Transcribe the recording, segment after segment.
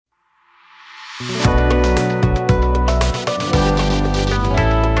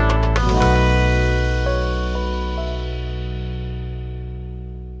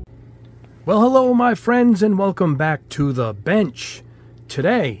Well, hello my friends and welcome back to the bench.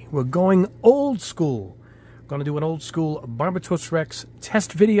 Today we're going old school. Going to do an old school Barbatos-Rex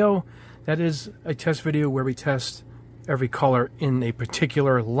test video. That is a test video where we test every color in a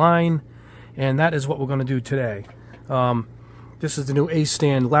particular line, and that is what we're going to do today. This is the new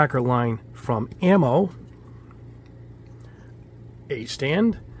A-Stand lacquer line from Ammo.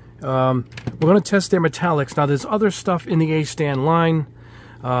 A-Stand. We're going to test their metallics. Now there's other stuff in the A-Stand line.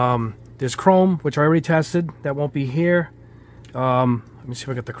 There's chrome, which I already tested. That won't be here. Let me see if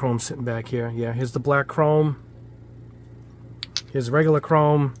I got the chrome sitting back here. Yeah, here's the black chrome. Here's the regular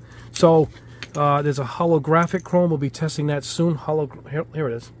chrome. So there's a holographic chrome. We'll be testing that soon. Here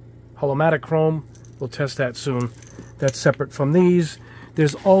it is. Holomatic chrome. We'll test that soon. That's separate from these.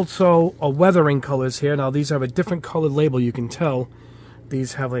 There's also a weathering colors here. Now these have a different colored label. You can tell.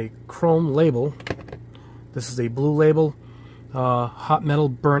 These have a chrome label. This is a blue label. Hot metal,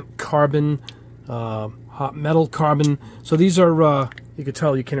 burnt carbon, hot metal carbon. So these are, you can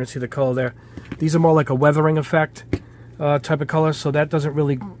tell, you can't even see the color there. These are more like a weathering effect type of color, so that doesn't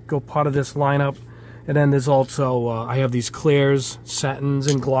really go part of this lineup. And then there's also, I have these clears, satins,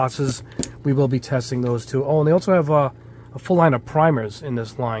 and glosses. We will be testing those too. Oh, and they also have a full line of primers in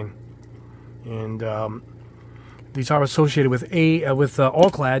this line. And these are associated with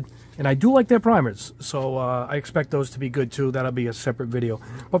Alclad. And I do like their primers, so I expect those to be good too. That'll be a separate video.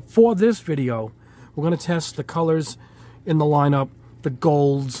 But for this video, we're going to test the colors in the lineup, the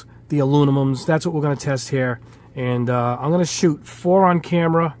golds, the aluminums. That's what we're going to test here. And I'm going to shoot 4 on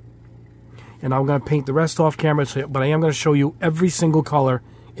camera, and I'm going to paint the rest off camera. But I am going to show you every single color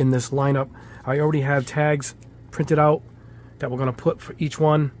in this lineup. I already have tags printed out that we're going to put for each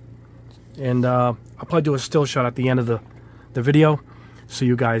one. And I'll probably do a still shot at the end of the video, so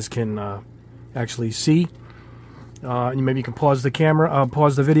you guys can actually see. Maybe you can pause the camera,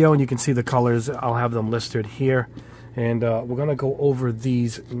 pause the video, and you can see the colors. I'll have them listed here. And we're going to go over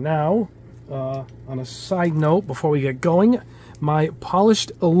these now. On a side note, before we get going, my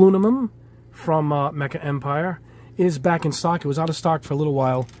polished aluminum from Mecha Empire is back in stock. It was out of stock for a little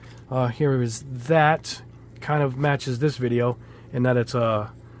while. Here is that. Kind of matches this video in that it's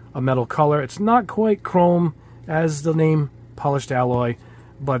a metal color. It's not quite chrome as the name polished alloy,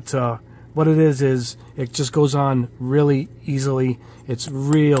 but what it is it just goes on really easily. It's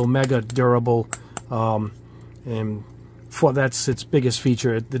real mega durable, and that's its biggest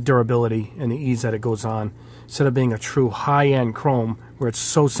feature, the durability and the ease that it goes on. Instead of being a true high-end chrome where it's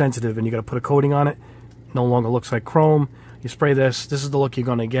so sensitive and you got to put a coating on it, no longer looks like chrome. You spray this is the look you're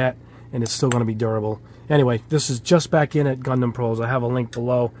going to get, and it's still going to be durable. Anyway, this is just back in at Gundam Pros. I have a link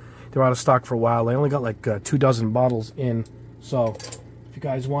below. They're out of stock for a while. They only got like 24 bottles in. So if you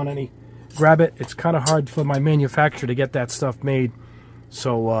guys want any, grab it. It's kind of hard for my manufacturer to get that stuff made.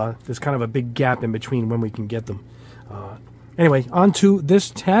 So there's kind of a big gap in between when we can get them. Anyway, on to this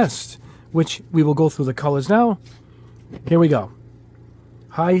test, which we will go through the colors now. Here we go.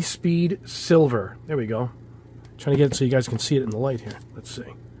 High Speed Silver. There we go. Trying to get it so you guys can see it in the light here. Let's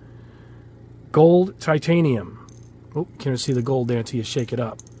see. Gold Titanium. Oh, can't see the gold there until you shake it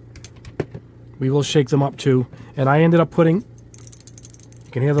up. We will shake them up too. And I ended up putting,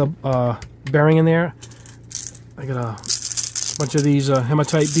 you can hear the bearing in there. I got a bunch of these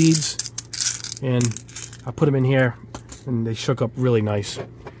hematite beads, and I put them in here, and they shook up really nice.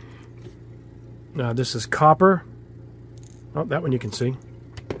 This is copper. Oh, that one you can see.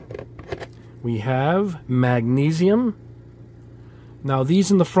 We have magnesium. Now these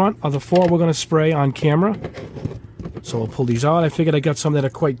in the front are the 4 we're going to spray on camera. So we'll pull these out. I figured I got some that are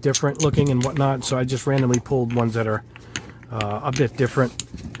quite different looking and whatnot, so I just randomly pulled ones that are a bit different.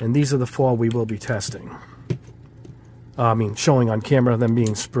 And these are the 4 we will be testing. Showing on camera, them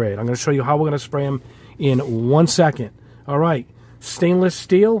being sprayed. I'm going to show you how we're going to spray them in 1 second. All right, stainless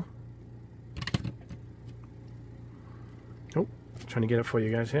steel. Oh, trying to get it for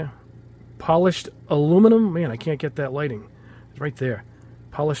you guys here. Polished aluminum. Man, I can't get that lighting. It's right there.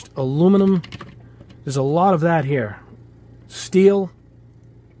 Polished aluminum. There's a lot of that here. Steel,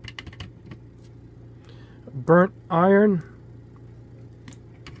 burnt iron.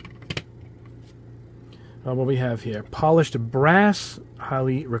 What we have here? Polished brass,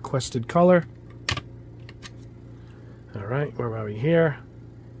 highly requested color. All right, where are we here?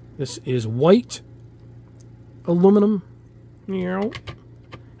 This is white aluminum. All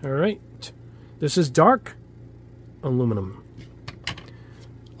right, this is dark aluminum.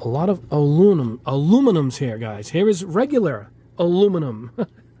 A lot of aluminums here, guys. Here is regular aluminum.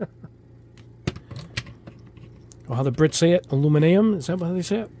 Or how the Brits say it, aluminum. Is that how they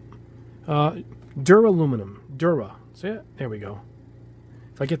say it? Duraluminum. Dura. See it? There we go.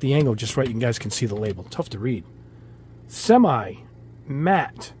 If If I get the angle just right, you guys can see the label. Tough to read.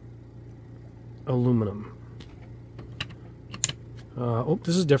 Semi-matte aluminum. Oh,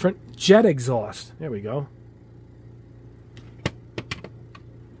 this is different. Jet exhaust. There we go.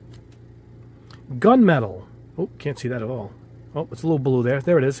 Gunmetal. Oh, can't see that at all. Oh, it's a little blue there.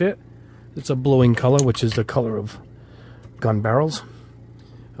 There it is. Here. It's a bluing color, which is the color of gun barrels.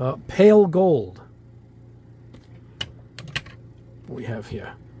 Pale gold. What we have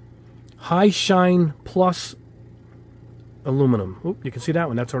here. High shine plus aluminum. Oop, you can see that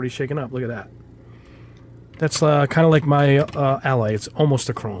one. That's already shaken up. Look at that. That's kind of like my ally. It's almost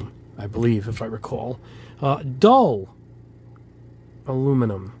a chrome, I believe, if I recall. Dull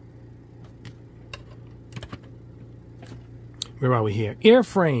aluminum. Where are we here?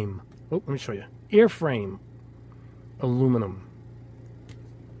 Airframe. Oh, let me show you. Airframe aluminum.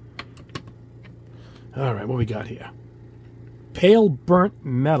 All right, what we got here? Pale burnt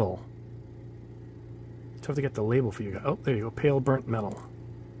metal. Tough to get the label for you guys. Oh, there you go. Pale burnt metal.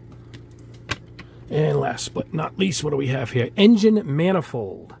 And last but not least, what do we have here? Engine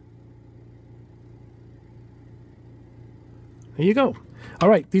manifold. There you go. All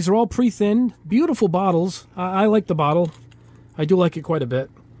right, these are all pre-thinned. Beautiful bottles. I like the bottle. I do like it quite a bit.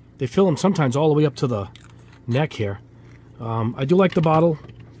 They fill them sometimes all the way up to the neck here. I do like the bottle.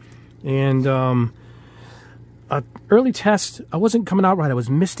 And early test, I wasn't coming out right. I was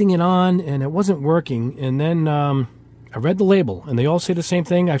misting it on, and it wasn't working. And then I read the label, and they all say the same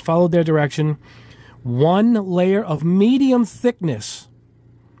thing. I followed their direction. 1 layer of medium thickness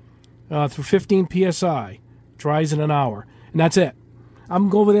through 15 psi. Dries in an hour. And that's it. I'm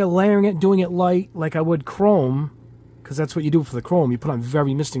going over there layering it, doing it light like I would chrome, because that's what you do for the chrome. You put on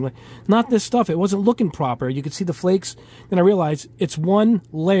very misting light. Not this stuff. It wasn't looking proper. You could see the flakes. Then I realized it's 1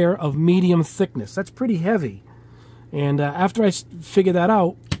 layer of medium thickness. That's pretty heavy. And after I figured that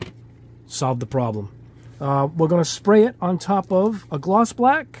out, solved the problem. We're going to spray it on top of a gloss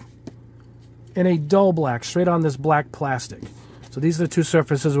black and a dull black, straight on this black plastic. So these are the two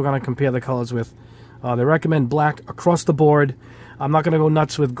surfaces we're going to compare the colors with. They recommend black across the board. I'm not going to go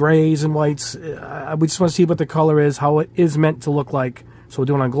nuts with grays and whites. We just want to see what the color is, how it is meant to look like. So we'll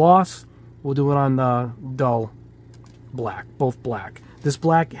do it on gloss. We'll do it on dull black, both black. This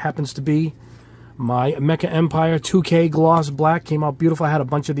black happens to be my Mecha Empire 2K gloss black. Came out beautiful. I had a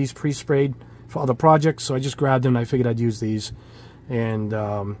bunch of these pre-sprayed for other projects, so I just grabbed them and I figured I'd use these. And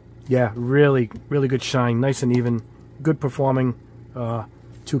yeah, really, really good shine. Nice and even. Good performing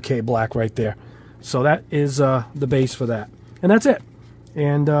 2K black right there. So that is the base for that. And that's it.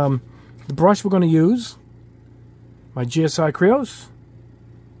 And the brush we're going to use, my GSI Krios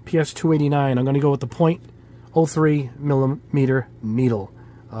PS289. I'm going to go with the .03 millimeter needle.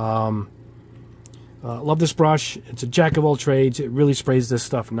 Love this brush. It's a jack of all trades. It really sprays this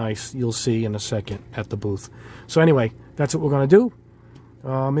stuff nice. You'll see in a second at the booth. So anyway, that's what we're going to do.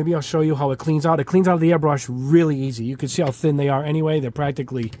 Maybe I'll show you how it cleans out. It cleans out of the airbrush really easy. You can see how thin they are anyway. They're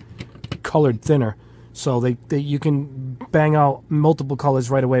practically colored thinner. So you can bang out multiple colors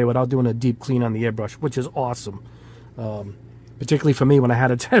right away without doing a deep clean on the airbrush, which is awesome. Particularly for me, when I had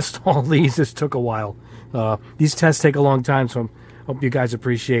to test all these, this took a while. These tests take a long time, so I hope you guys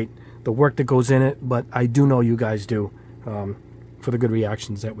appreciate the work that goes in it, but I do know you guys do for the good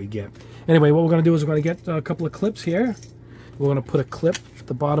reactions that we get. Anyway, what we're going to do is we're going to get a couple of clips here. We're going to put a clip at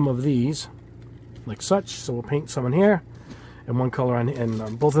the bottom of these, like such. So we'll paint some in here, and one color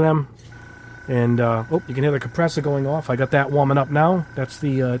on both of them. And, oh, you can hear the compressor going off. I got that warming up now. That's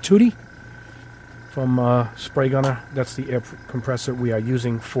the Tootie from Spray Gunner. That's the air compressor we are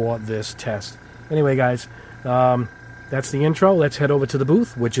using for this test. Anyway, guys, that's the intro. Let's head over to the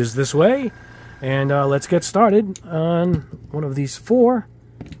booth, which is this way. And let's get started on one of these 4.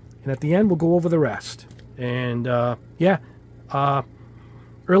 And at the end, we'll go over the rest. And, yeah,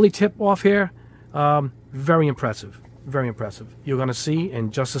 early tip off here. Very impressive. Very impressive. You're going to see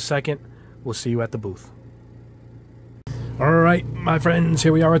in just a second. We'll see you at the booth. All right, my friends,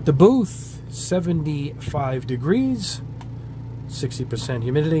 here we are at the booth. 75 degrees, 60%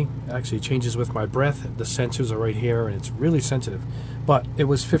 humidity. Actually, it changes with my breath. The sensors are right here, and it's really sensitive. But it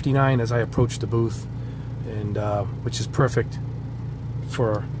was 59 as I approached the booth, and which is perfect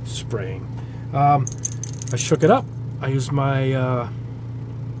for spraying. I shook it up. I used my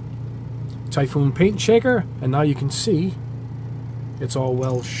Typhoon paint shaker, and now you can see it's all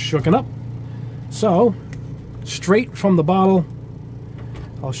well shooken up. So, straight from the bottle,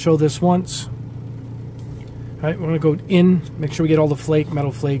 I'll show this once. All right, we're going to go in, make sure we get all the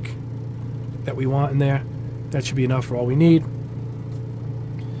metal flake that we want in there. That should be enough for all we need.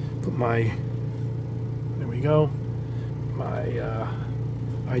 Put my, there we go, my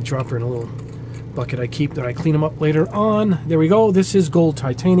I drop her in a little bucket I keep that I clean them up later on. There we go. This is gold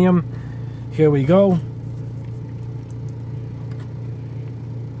titanium. Here we go.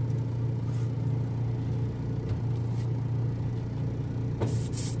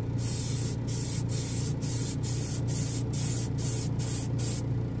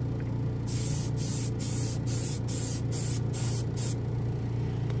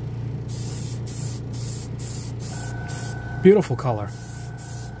 Beautiful color.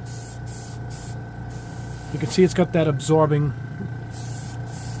 You can see it's got that absorbing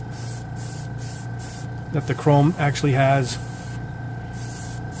that the chrome actually has.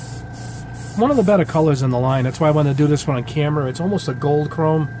 One of the better colors in the line. That's why I want to do this one on camera. It's almost a gold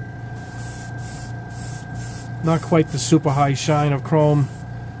chrome. Not quite the super high shine of chrome,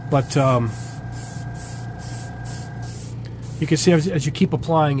 but you can see as you keep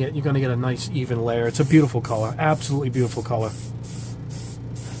applying it, you're going to get a nice even layer. It's a beautiful color. Absolutely beautiful color.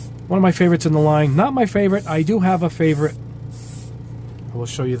 One of my favorites in the line. Not my favorite. I do have a favorite. I will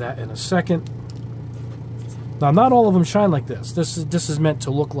show you that in a second. Now, not all of them shine like this. This is meant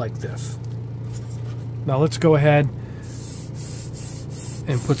to look like this. Now, let's go ahead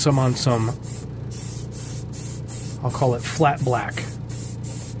and put some on some, I'll call it flat black.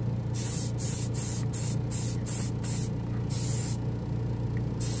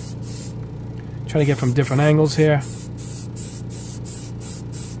 Try to get from different angles here.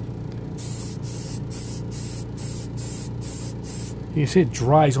 You see it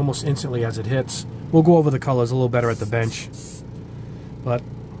dries almost instantly as it hits. We'll go over the colors a little better at the bench. But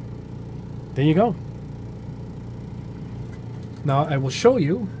there you go. Now I will show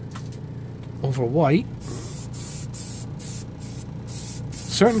you over white.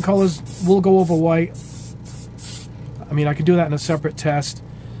 Certain colors will go over white. I mean, I could do that in a separate test.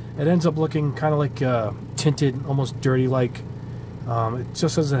 It ends up looking kind of like tinted, almost dirty-like. It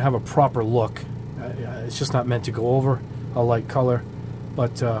just doesn't have a proper look. It's just not meant to go over a light color.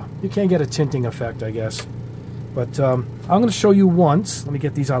 But you can get a tinting effect, I guess. But I'm going to show you once. Let me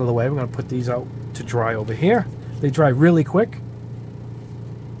get these out of the way. We're going to put these out to dry over here. They dry really quick.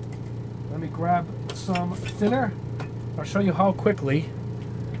 Let me grab some thinner. I'll show you how quickly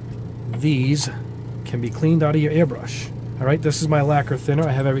these can be cleaned out of your airbrush. Alright, this is my lacquer thinner.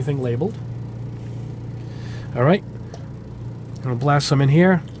 I have everything labeled. Alright, I'm going to blast some in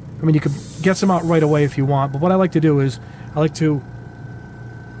here. I mean, you could get some out right away if you want, but what I like to do is, I like to...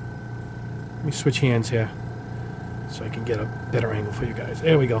 Let me switch hands here so I can get a better angle for you guys.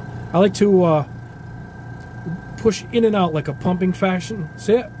 There we go. I like to push in and out like a pumping fashion.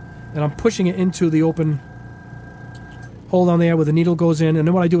 See it? And I'm pushing it into the open hole down there where the needle goes in. And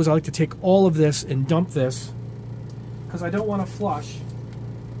then what I do is I like to take all of this and dump this, because I don't want to flush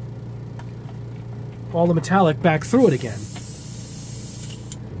all the metallic back through it again.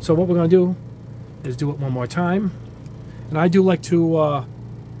 So what we're going to do is do it one more time. And I do like to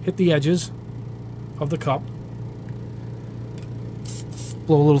hit the edges of the cup.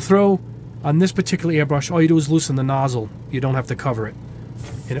 Blow a little through. On this particular airbrush, all you do is loosen the nozzle. You don't have to cover it.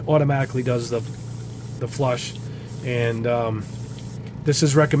 And it automatically does the flush. And this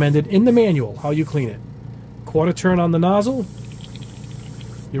is recommended in the manual, how you clean it. Quarter turn on the nozzle,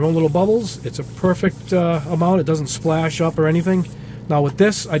 your own little bubbles. It's a perfect amount. It doesn't splash up or anything. Now with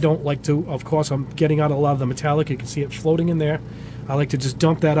this, I don't like to, of course, I'm getting out a lot of the metallic. You can see it floating in there. I like to just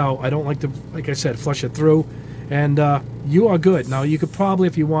dump that out. I don't like to, like I said, flush it through. And you are good. Now you could probably,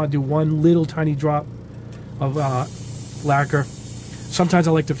 if you want, do one little tiny drop of lacquer. Sometimes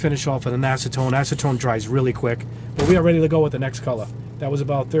I like to finish off with an acetone. Acetone dries really quick. But we are ready to go with the next color. That was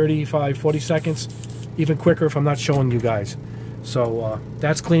about 35, 40 seconds. Even quicker if I'm not showing you guys. So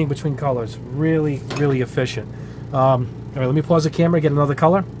that's cleaning between colors. Really, really efficient. All right, let me pause the camera, get another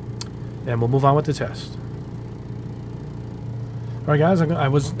color, and we'll move on with the test. All right, guys,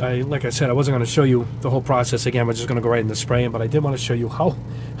 like I said, I wasn't going to show you the whole process again. We're just going to go right into spraying, but I did want to show you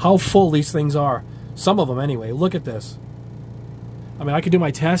how full these things are. Some of them, anyway. Look at this. I mean, I could do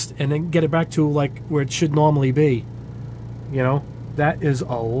my test and then get it back to like where it should normally be. You know, that is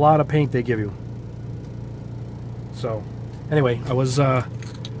a lot of paint they give you. So, anyway, I was,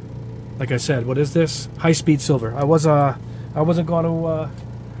 like I said, what is this? High-speed silver. I wasn't going to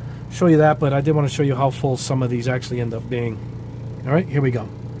show you that, but I did want to show you how full some of these actually end up being. All right, here we go.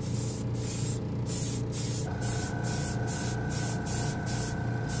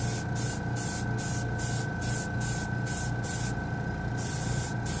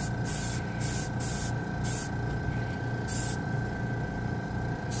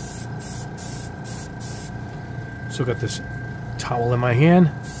 Still got this towel in my hand.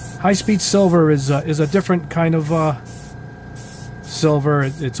 High-speed silver is a different kind of silver.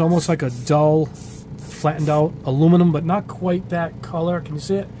 It's almost like a dull, flattened out aluminum, but not quite that color. Can you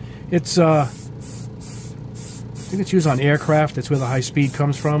see it? It's I think it's used on aircraft. That's where the high speed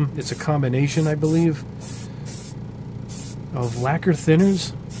comes from. It's a combination, I believe, of lacquer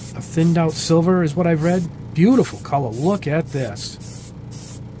thinners. A thinned out silver is what I've read. Beautiful color. Look at this.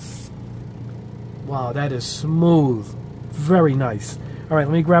 Wow, that is smooth. Very nice. All right,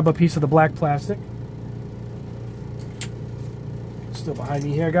 let me grab a piece of the black plastic. Still behind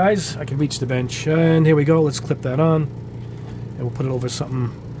me here, guys. I can reach the bench. And here we go. Let's clip that on. And we'll put it over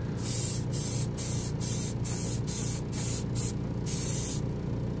something.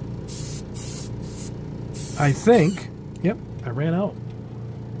 I think, yep, I ran out.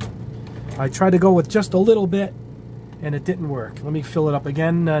 I tried to go with just a little bit, and it didn't work. Let me fill it up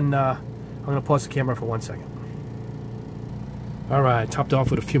again, and I'm going to pause the camera for 1 second. All right, topped off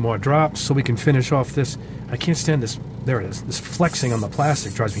with a few more drops so we can finish off this. I can't stand this. There it is. This flexing on the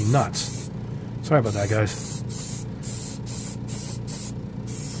plastic drives me nuts. Sorry about that, guys.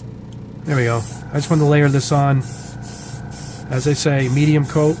 There we go. I just want to layer this on. As I say, medium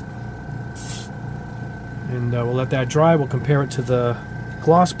coat. And we'll let that dry. We'll compare it to the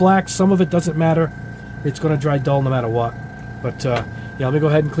gloss black. Some of it doesn't matter. It's going to dry dull no matter what. But yeah, let me go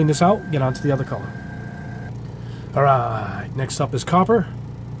ahead and clean this out. Get on to the other color. All right. Next up is copper.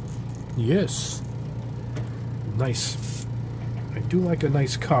 Yes. Nice. I do like a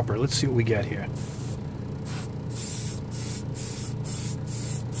nice copper. Let's see what we get here.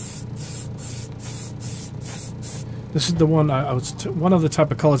 This is the one one of the type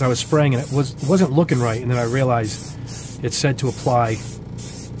of colors I was spraying, and it wasn't looking right, and then I realized it said to apply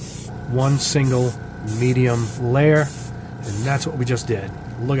one single medium layer, and that's what we just did.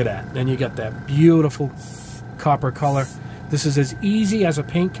 Look at that. Then you get that beautiful copper color. This is as easy as a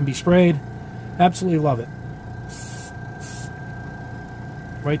paint can be sprayed. Absolutely love it.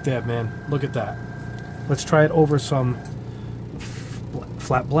 Right there, man. Look at that. Let's try it over some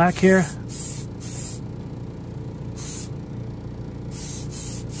flat black here.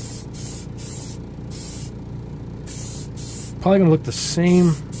 Probably going to look the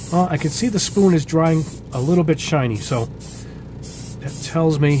same. Oh, I can see the spoon is drying a little bit shiny, so that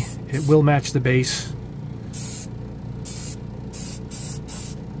tells me it will match the base.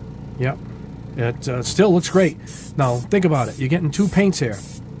 Yep. It still looks great. Now, think about it. You're getting two paints here.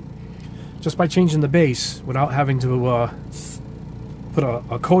 Just by changing the base without having to put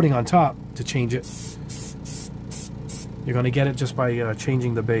a coating on top to change it. You're going to get it just by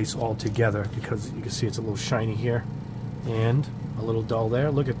changing the base altogether, because you can see it's a little shiny here. And a little dull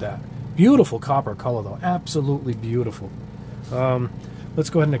there. Look at that. Beautiful copper color, though. Absolutely beautiful. Let's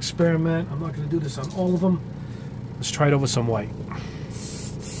go ahead and experiment. I'm not going to do this on all of them. Let's try it over some white.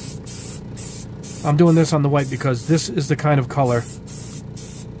 I'm doing this on the white because this is the kind of color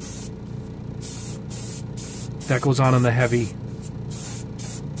that goes on in the heavy,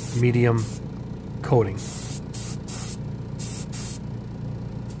 medium coating.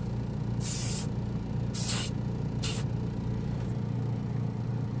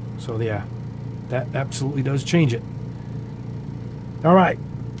 So yeah, that absolutely does change it. All right,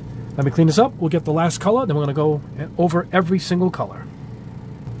 let me clean this up. We'll get the last color, then we're going to go over every single color.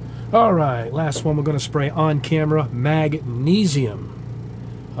 All right, last one we're going to spray on camera, magnesium.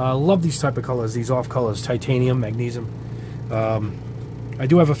 Love these type of colors, these off colors, titanium, magnesium. I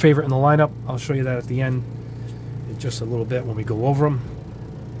do have a favorite in the lineup. I'll show you that at the end in just a little bit when we go over them.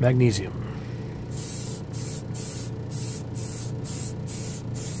 Magnesium.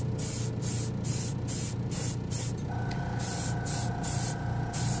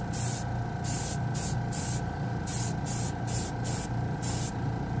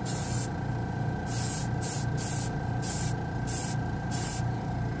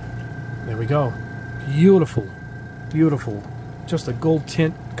 There we go. Beautiful, beautiful. Just a gold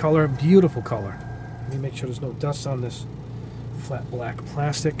tint color, beautiful color. Let me make sure there's no dust on this flat black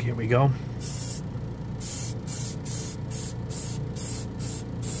plastic. Here we go.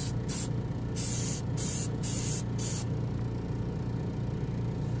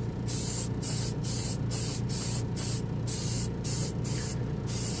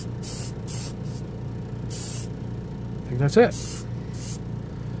 I think that's it.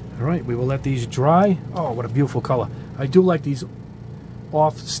 All right, we will let these dry. Oh, what a beautiful color. I do like these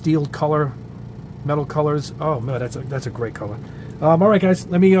off steel color, metal colors. Oh, man, that's a great color. All right, guys,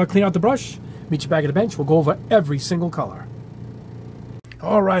 let me clean out the brush. Meet you back at the bench. We'll go over every single color.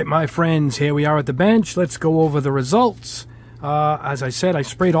 All right, my friends, here we are at the bench. Let's go over the results. As I said, I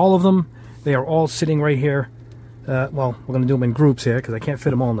sprayed all of them. They are all sitting right here. Well, we're going to do them in groups here because I can't fit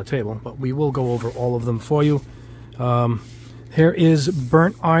them all on the table, but we will go over all of them for you. Here is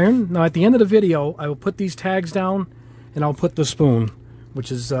burnt iron. Now at the end of the video, I will put these tags down and I'll put the spoon,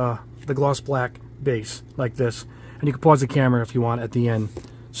 which is the gloss black base, like this. And you can pause the camera if you want at the end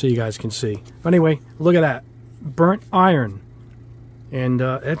so you guys can see. But anyway, look at that. Burnt iron. And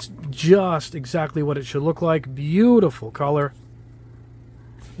it's just exactly what it should look like. Beautiful color.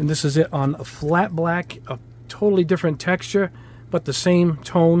 And this is it on a flat black, a totally different texture, but the same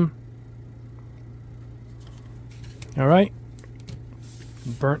tone. All right.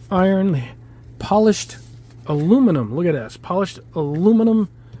 Burnt iron, polished aluminum. Look at this, polished aluminum.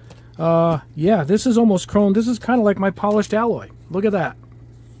 Yeah, this is almost chrome. This is kind of like my polished alloy. Look at that.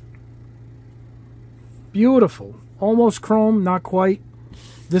 Beautiful. Almost chrome, not quite.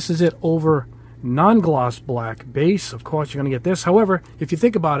 This is it over non-gloss black base. Of course, you're going to get this. However, if you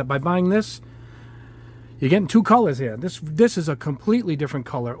think about it, by buying this, you're getting two colors here. This is a completely different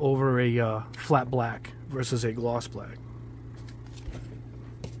color over a flat black versus a gloss black.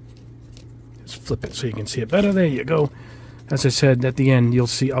 Flip it so you can see it better. There you go. As I said, at the end you'll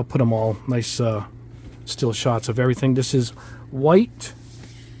see, I'll put them all nice still shots of everything. This is white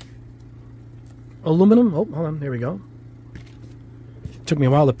aluminum. Oh, hold on, there we go. Took me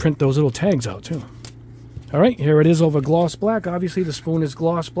a while to print those little tags out too. All right, here it is over gloss black. Obviously the spoon is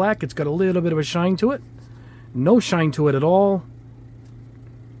gloss black. It's got a little bit of a shine to it. No shine to it at all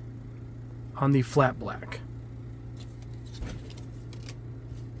on the flat black.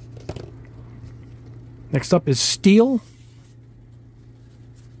 Next up is steel.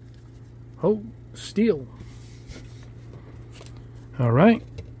 Oh, steel. All right.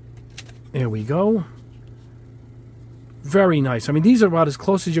 There we go. Very nice. I mean, these are about as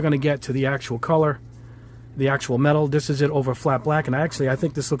close as you're going to get to the actual color, the actual metal. This is it over flat black, and actually, I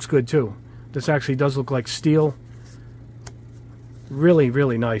think this looks good too. This actually does look like steel. Really,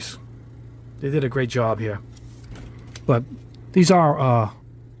 really nice. They did a great job here. But these are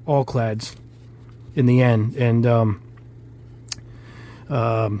Alclads in the end, and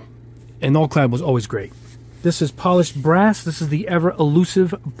Alclad was always great. This is polished brass. This is the ever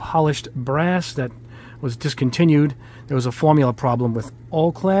elusive polished brass that was discontinued. There was a formula problem with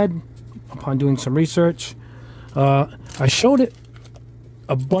Alclad upon doing some research. I showed it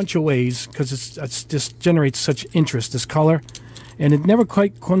a bunch of ways because it's just generates such interest, this color, and it never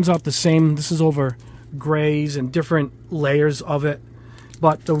quite comes out the same. This is over grays and different layers of it,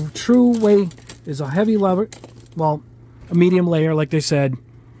 but the true way is a heavy layer, well, a medium layer, like they said,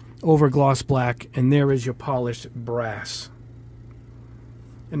 over gloss black, and there is your polished brass.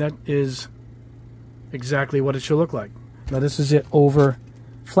 And that is exactly what it should look like. Now this is it over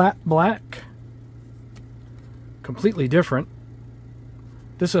flat black. Completely different.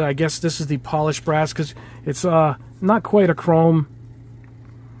 This is, I guess, this is the polished brass because it's not quite a chrome.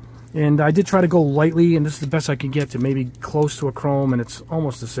 And I did try to go lightly, and this is the best I could get to maybe close to a chrome, and it's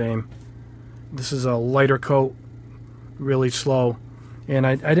almost the same. This is a lighter coat, really slow, and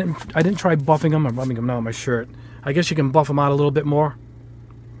I didn't try buffing them. I'm rubbing them now on my shirt. I guess you can buff them out a little bit more,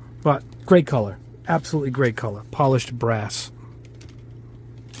 but great color, absolutely great color, polished brass.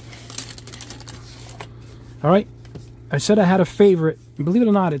 All right, I said I had a favorite. Believe it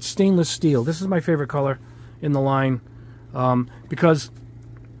or not, it's stainless steel. This is my favorite color in the line because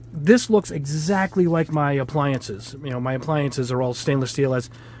this looks exactly like my appliances. You know, my appliances are all stainless steel, as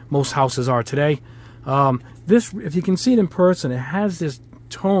most houses are today. This, if you can see it in person, it has this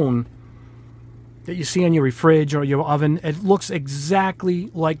tone that you see on your fridge or your oven. It looks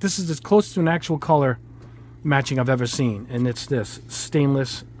exactly like, this is as close to an actual color matching I've ever seen. And it's this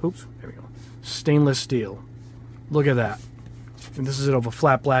stainless, oops, there we go, stainless steel. Look at that. And this is it over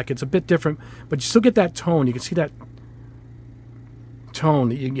flat black. It's a bit different, but you still get that tone. You can see that tone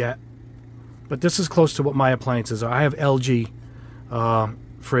that you get. But this is close to what my appliances are. I have LG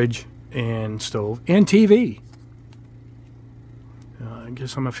fridge and stove and TV. I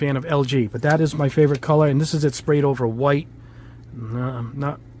guess I'm a fan of LG, but that is my favorite color, and this is it sprayed over white.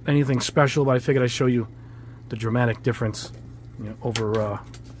 Not anything special, but I figured I'd show you the dramatic difference, you know, over a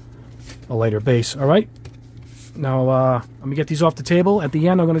lighter base. All right, now let me get these off the table. At the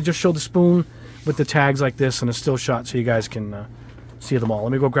end, I'm going to just show the spoon with the tags like this and a still shot so you guys can see them all.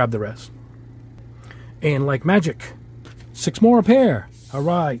 Let me go grab the rest. And like magic, 6 more a pair. All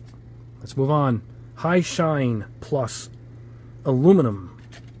right, let's move on. High Shine Plus aluminum.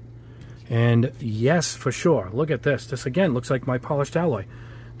 And yes, for sure, look at this. This again looks like my polished alloy.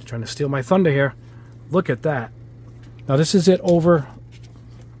 They're trying to steal my thunder here. Look at that. Now this is it over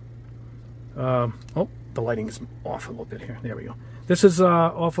oh, the lighting is off a little bit here. There we go. This is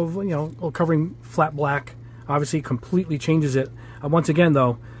off of, you know, covering flat black. Obviously completely changes it. Once again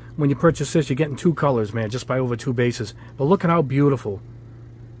though, when you purchase this, you're getting 2 colors, man, just by over 2 bases. But look at how beautiful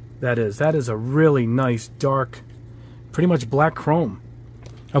that is. That is a really nice, dark, pretty much black chrome.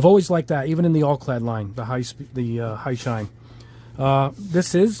 I've always liked that, even in the Alclad line, the high shine.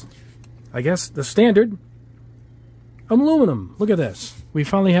 This is, I guess, the standard aluminum. Look at this. We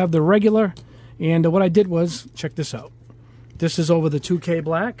finally have the regular, and what I did was, check this out. This is over the 2K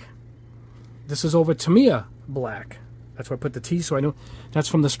black. This is over Tamiya black. That's why I put the T, so I know that's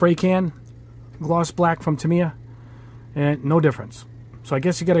from the spray can gloss black from Tamiya, and no difference. So I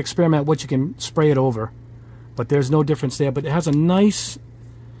guess you got to experiment what you can spray it over, but there's no difference there. But it has a nice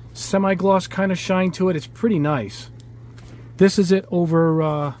semi-gloss kind of shine to it. It's pretty nice. This is it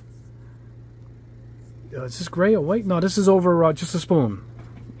over, is this gray or white? No, this is over just a spoon.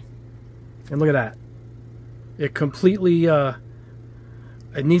 And look at that. It completely,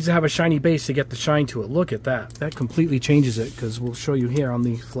 it needs to have a shiny base to get the shine to it. Look at that. That completely changes it, because we'll show you here on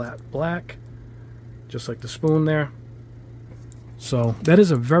the flat black. Just like the spoon there. So that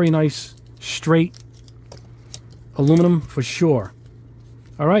is a very nice, straight aluminum for sure.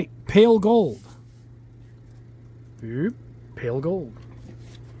 All right, pale gold. Pale gold.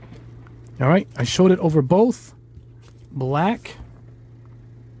 All right, I showed it over both. Black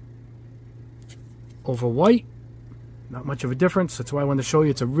over white. Not much of a difference. That's why I wanted to show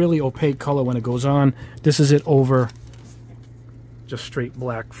you. It's a really opaque color when it goes on. This is it over just straight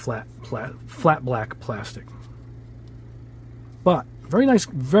black, flat black plastic. But very nice,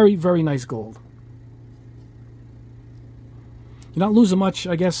 very, very nice gold. You're not losing much,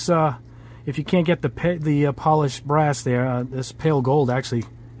 I guess, if you can't get the polished brass there. This pale gold actually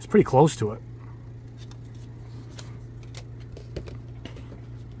is pretty close to it.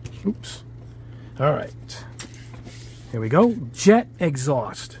 Oops. All right. Here we go. Jet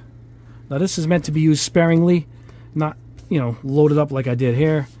exhaust. Now this is meant to be used sparingly, not, you know, loaded up like I did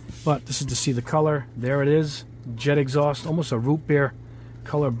here. But this is to see the color. There it is. Jet exhaust, almost a root beer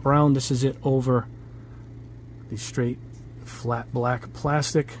color brown. This is it over the straight flat black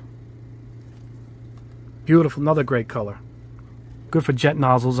plastic. Beautiful, another great color. Good for jet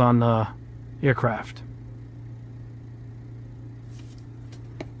nozzles on aircraft.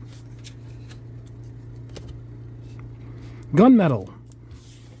 Gunmetal.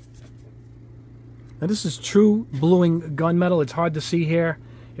 Now this is true bluing gunmetal. It's hard to see here.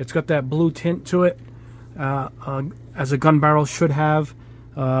 It's got that blue tint to it, as a gun barrel should have.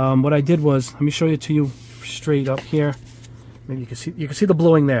 What I did was, let me show it to you straight up here. Maybe you can see the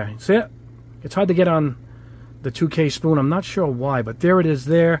bluing there. See it? It's hard to get on the 2K spoon. I'm not sure why, but there it is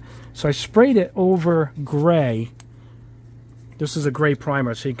there. So I sprayed it over gray. This is a gray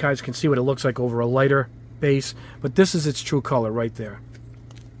primer, so you guys can see what it looks like over a lighter base. But this is its true color right there.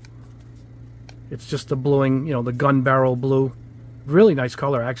 It's just the bluing, you know, the gun barrel blue. Really nice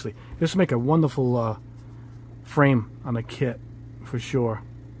color, actually. This will make a wonderful frame on a kit, for sure.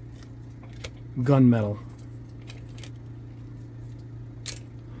 Gunmetal.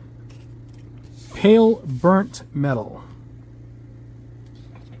 Pale burnt metal.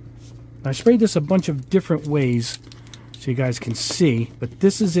 I sprayed this a bunch of different ways so you guys can see, but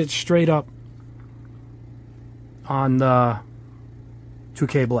this is it straight up on the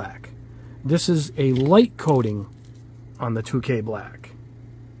 2K black. This is a light coating on the 2K black.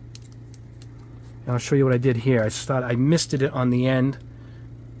 And I'll show you what I did here. I misted it on the end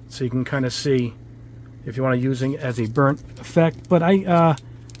so you can kind of see if you want to use it as a burnt effect. But I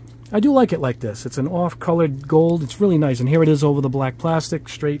do like it like this. It's an off-colored gold. It's really nice. And here it is over the black plastic,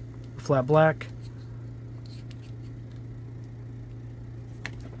 straight flat black.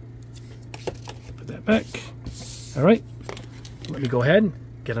 Put that back. All right. Let me go ahead and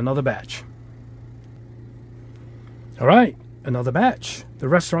get another batch. All right, another batch. The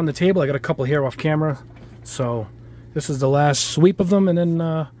rest are on the table. I got a couple here off camera. So this is the last sweep of them, and then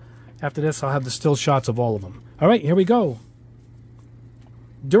after this I'll have the still shots of all of them. All right, here we go.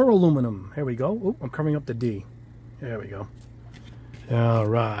 Duraluminum. Here we go. Oop, I'm covering up the D. There we go. All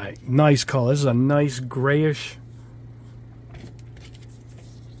right, nice color. This is a nice grayish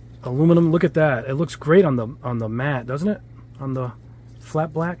aluminum. Look at that. It looks great on the matte, doesn't it? On the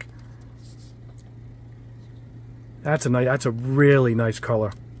flat black. That's a really nice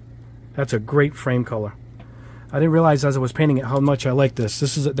color. That's a great frame color. I didn't realize as I was painting it how much I like this.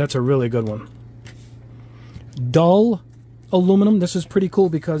 That's a really good one. Dull aluminum. This is pretty cool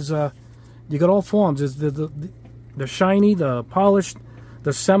because you got all forms. Is the shiny, the polished,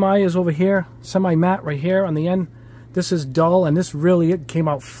 the semi is over here, semi matte right here on the end. This is dull, and this really, it came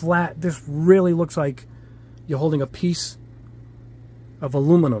out flat. This really looks like you're holding a piece of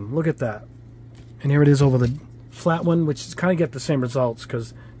aluminum. Look at that. And here it is over the flat one, which is kind of get the same results,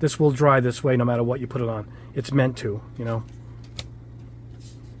 because this will dry this way no matter what you put it on. It's meant to, you know.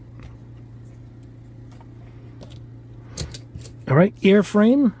 All right,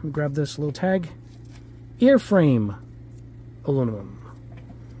 airframe. Grab this little tag. Airframe aluminum.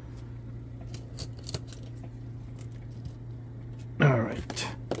 All right.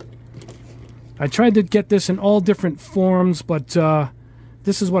 I tried to get this in all different forms, but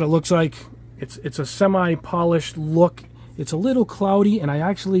this is what it looks like. It's a semi-polished look. It's a little cloudy, and I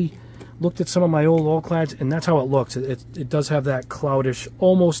actually looked at some of my old Alclads, and that's how it looks. It does have that cloudish,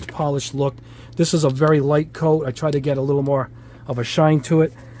 almost polished look. This is a very light coat. I tried to get a little more of a shine to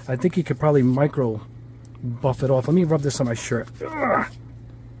it. I think you could probably micro buff it off. Let me rub this on my shirt. Ugh.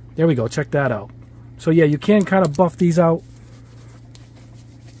 There we go. Check that out. So yeah, you can kind of buff these out.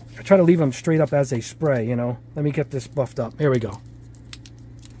 I try to leave them straight up as they spray, you know. Let me get this buffed up. Here we go.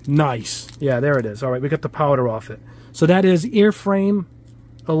 Nice. Yeah, there it is. All right, we got the powder off it. So that is airframe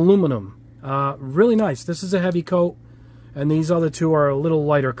aluminum. Really nice. This is a heavy coat, and these other two are a little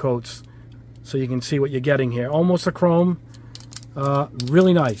lighter coats. So you can see what you're getting here. Almost a chrome.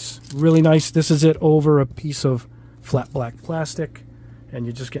 Really nice. Really nice. This is it over a piece of flat black plastic, and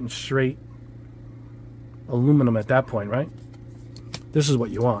you're just getting straight aluminum at that point, right? This is what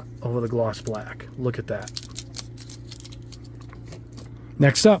you want over the gloss black. Look at that.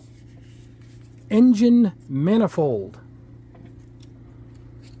 Next up, engine manifold.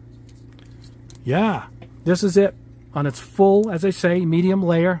 Yeah, this is it on its full, as I say, medium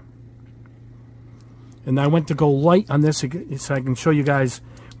layer. And I went to go light on this so I can show you guys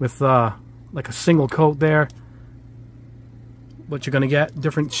with like a single coat there what you're going to get.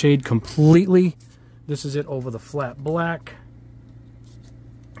 Different shade completely. This is it over the flat black.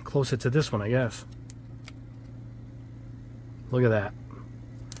 Closer to this one, I guess. Look at that.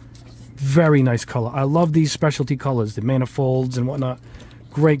 Very nice color. I love these specialty colors, the manifolds and whatnot.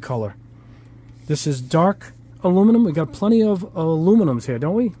 Great color. This is dark aluminum. We got plenty of aluminums here,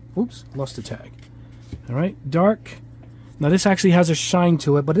 don't we? Oops, lost the tag. All right, dark. Now this actually has a shine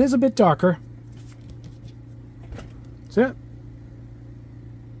to it, but it is a bit darker. See it?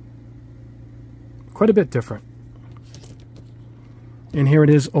 Quite a bit different. And here it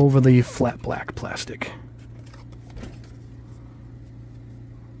is over the flat black plastic.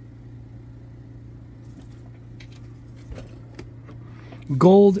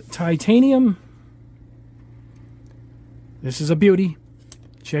 Gold titanium. This is a beauty.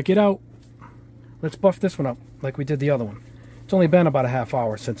 Check it out. Let's buff this one up like we did the other one. It's only been about a half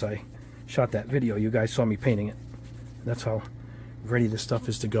hour since I shot that video. You guys saw me painting it. That's how ready this stuff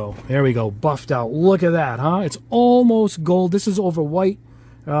is to go. There we go. Buffed out. Look at that, huh? It's almost gold. This is over white.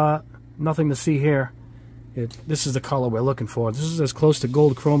 Nothing to see here. This is the color we're looking for. This is as close to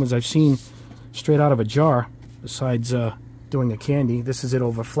gold chrome as I've seen straight out of a jar, besides doing a candy. This is it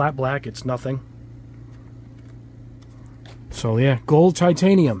over flat black. It's nothing. So yeah, gold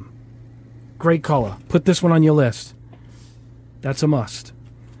titanium. Great color. Put this one on your list. That's a must.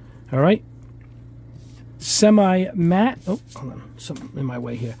 All right. Semi-matte. Oh, hold on. Something in my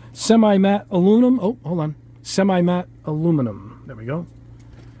way here. Semi-matte aluminum. Oh, hold on. Semi-matte aluminum. There we go.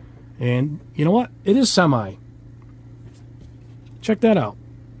 And you know what? It is semi. Check that out.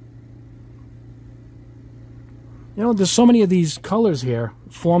 You know, there's so many of these colors here,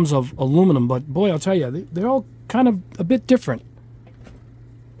 forms of aluminum, but boy, I'll tell you, they're all kind of a bit different.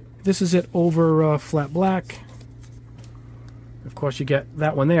 This is it over flat black. Of course, you get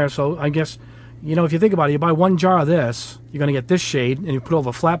that one there. So I guess, you know, if you think about it, you buy one jar of this, you're going to get this shade, and you put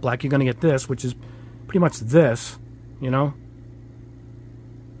over flat black, you're going to get this, which is pretty much this, you know.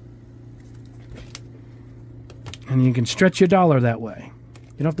 And you can stretch your dollar that way.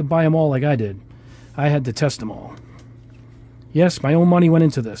 You don't have to buy them all like I did. I had to test them all. Yes, my own money went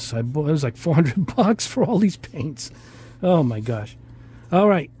into this. It was like $400 for all these paints. Oh my gosh. All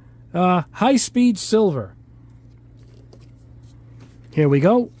right. High-speed silver. Here we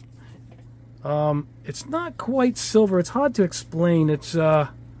go. It's not quite silver. It's hard to explain. It's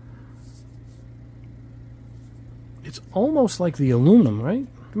almost like the aluminum, right?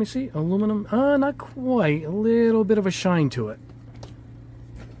 Let me see. Aluminum. Not quite. A little bit of a shine to it.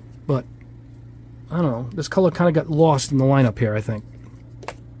 But, I don't know. This color kind of got lost in the lineup here, I think.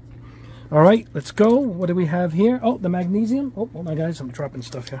 All right, let's go. What do we have here? Oh, the magnesium. Oh, hold on, guys. I'm dropping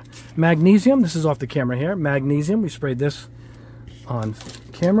stuff here. Magnesium. This is off the camera here. Magnesium. We sprayed this on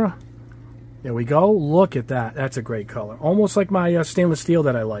camera. There we go. Look at that. That's a great color. Almost like my stainless steel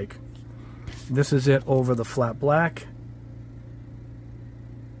that I like. This is it over the flat black.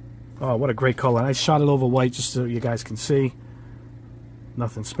 Oh, what a great color. I shot it over white just so you guys can see.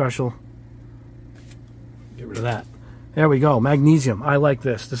 Nothing special. Get rid of that. There we go. Magnesium. I like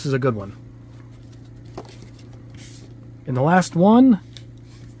this. This is a good one. And the last one,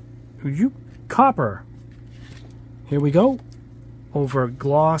 copper. Here we go. Over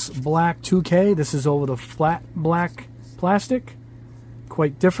gloss black 2K. This is over the flat black plastic.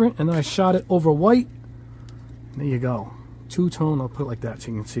 Quite different. And then I shot it over white. There you go. Two-tone. I'll put it like that so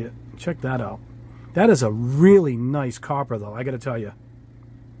you can see it. Check that out. That is a really nice copper, though, I got to tell you.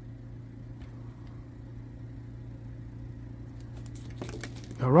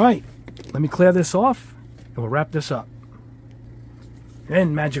 All right. Let me clear this off, and we'll wrap this up.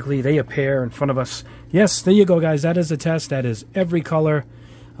 And magically, they appear in front of us. Yes, there you go, guys. That is a test. That is every color.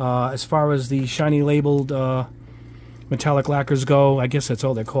 As far as the shiny labeled metallic lacquers go, I guess that's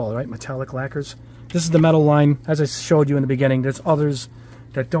all they're called, right? Metallic lacquers. This is the metal line. As I showed you in the beginning, there's others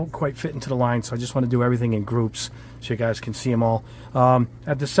that don't quite fit into the line, so I just want to do everything in groups so you guys can see them all.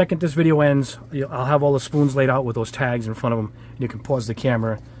 At the second this video ends, I'll have all the spoons laid out with those tags in front of them. You can pause the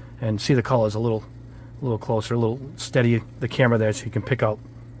camera and see the colors a little closer, a little steady the camera there so you can pick out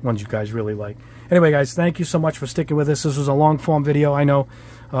ones you guys really like. Anyway, guys, thank you so much for sticking with us. This was a long-form video, I know,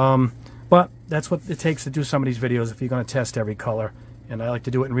 but that's what it takes to do some of these videos if you're going to test every color. And I like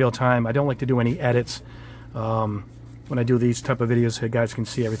to do it in real time. I don't like to do any edits. When I do these type of videos, so you guys can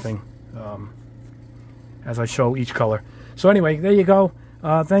see everything as I show each color. So anyway, there you go.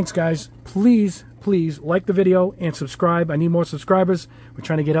 Thanks, guys. Please like the video and subscribe. I need more subscribers. We're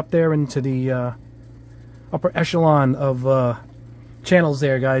trying to get up there into the upper echelon of channels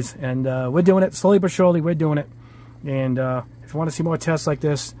there, guys. And we're doing it slowly but surely. We're doing it. And if you want to see more tests like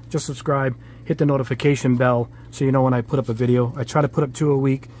this, just subscribe. Hit the notification bell so you know when I put up a video. I try to put up 2 a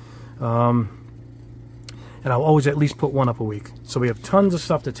week. And I'll always at least put 1 up a week. So we have tons of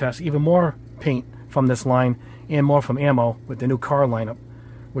stuff to test, even more paint from this line and more from ammo with the new car lineup,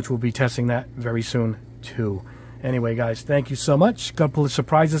 which we'll be testing that very soon too. Anyway, guys, thank you so much. Got a couple of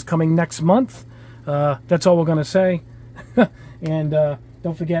surprises coming next month. That's all we're going to say. And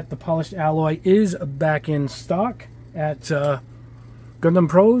don't forget, the polished alloy is back in stock at Gundam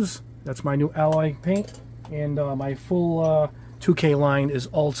Pros. That's my new alloy paint. And my full 2K line is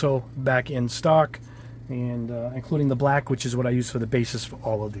also back in stock. And including the black, which is what I use for the basis for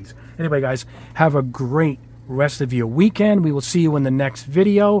all of these. Anyway, guys, have a great rest of your weekend. We will see you in the next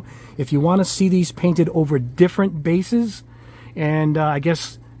video. If you want to see these painted over different bases, and I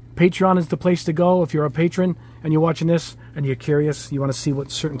guess Patreon is the place to go if you're a patron and you're watching this and you're curious, you want to see what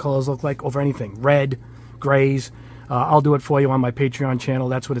certain colors look like over anything, red, grays, I'll do it for you on my Patreon channel.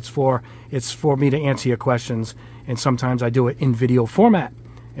 That's what it's for. It's for me to answer your questions, and sometimes I do it in video format,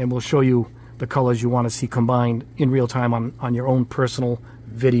 and we'll show you the colors you want to see combined in real time on your own personal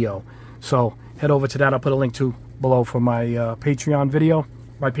video. So head over to that. I'll put a link to below for my Patreon video,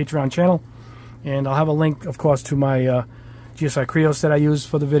 my Patreon channel, and I'll have a link, of course, to my GSI Krios that I use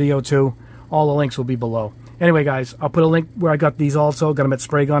for the video too. All the links will be below. Anyway, guys, I'll put a link where I got these also. Got them at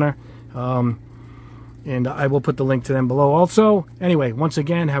Spray Gunner, and I will put the link to them below also. Anyway, once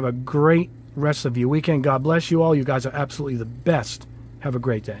again, have a great rest of your weekend. God bless you all. You guys are absolutely the best. Have a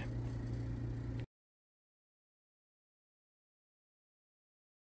great day.